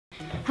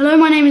Hello,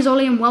 my name is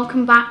Ollie and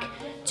welcome back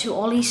to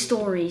Ollie's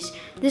Stories.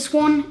 This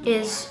one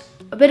is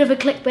a bit of a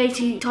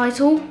clickbaity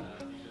title,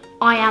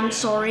 I am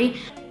sorry,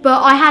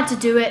 but I had to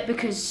do it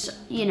because,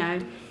 you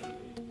know,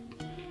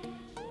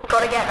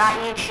 gotta get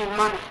that YouTube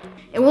money.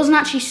 It wasn't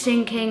actually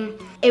sinking,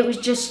 it was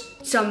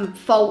just some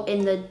fault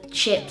in the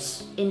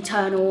ship's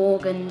internal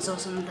organs or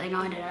something,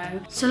 I don't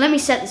know. So let me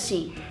set the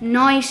scene.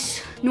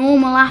 Nice,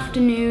 normal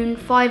afternoon,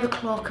 5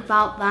 o'clock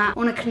about that,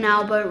 on a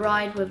canal boat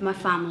ride with my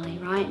family,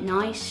 right?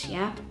 Nice,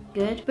 yeah,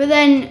 good. But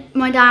then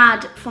my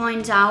dad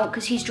finds out,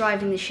 because he's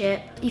driving the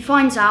ship, he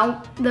finds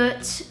out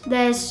that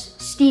there's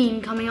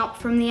steam coming up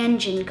from the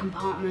engine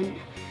compartment.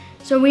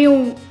 So we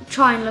all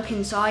try and look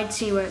inside,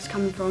 see where it's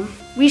coming from.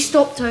 We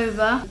stopped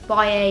over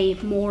by a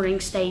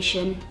mooring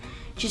station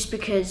just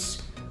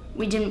because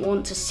we didn't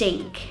want to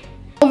sink.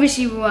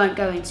 Obviously we weren't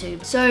going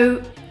to.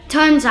 So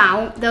turns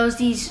out there was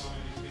these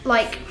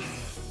like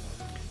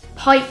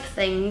pipe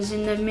things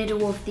in the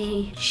middle of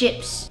the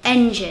ship's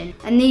engine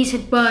and these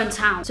had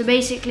burnt out. So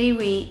basically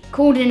we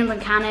called in a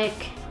mechanic,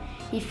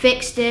 he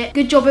fixed it.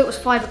 Good job it was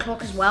 5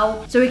 o'clock as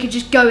well, so we could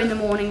just go in the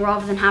morning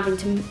rather than having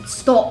to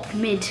stop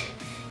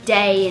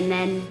mid-day and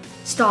then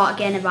start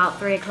again about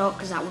 3 o'clock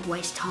because that would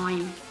waste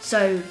time.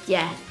 So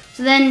yeah,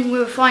 so then we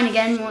were fine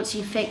again once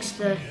he fixed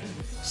the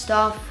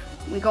stuff.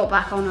 We got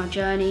back on our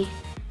journey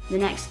the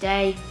next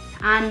day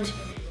and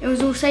it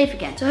was all safe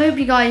again. So I hope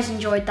you guys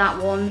enjoyed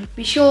that one.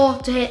 Be sure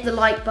to hit the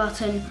like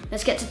button.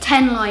 Let's get to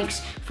 10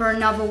 likes for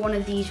another one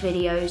of these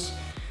videos.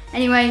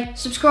 Anyway,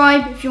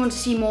 subscribe if you want to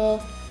see more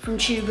from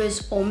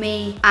tubers or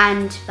me,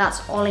 and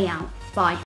that's Ollie out. Bye.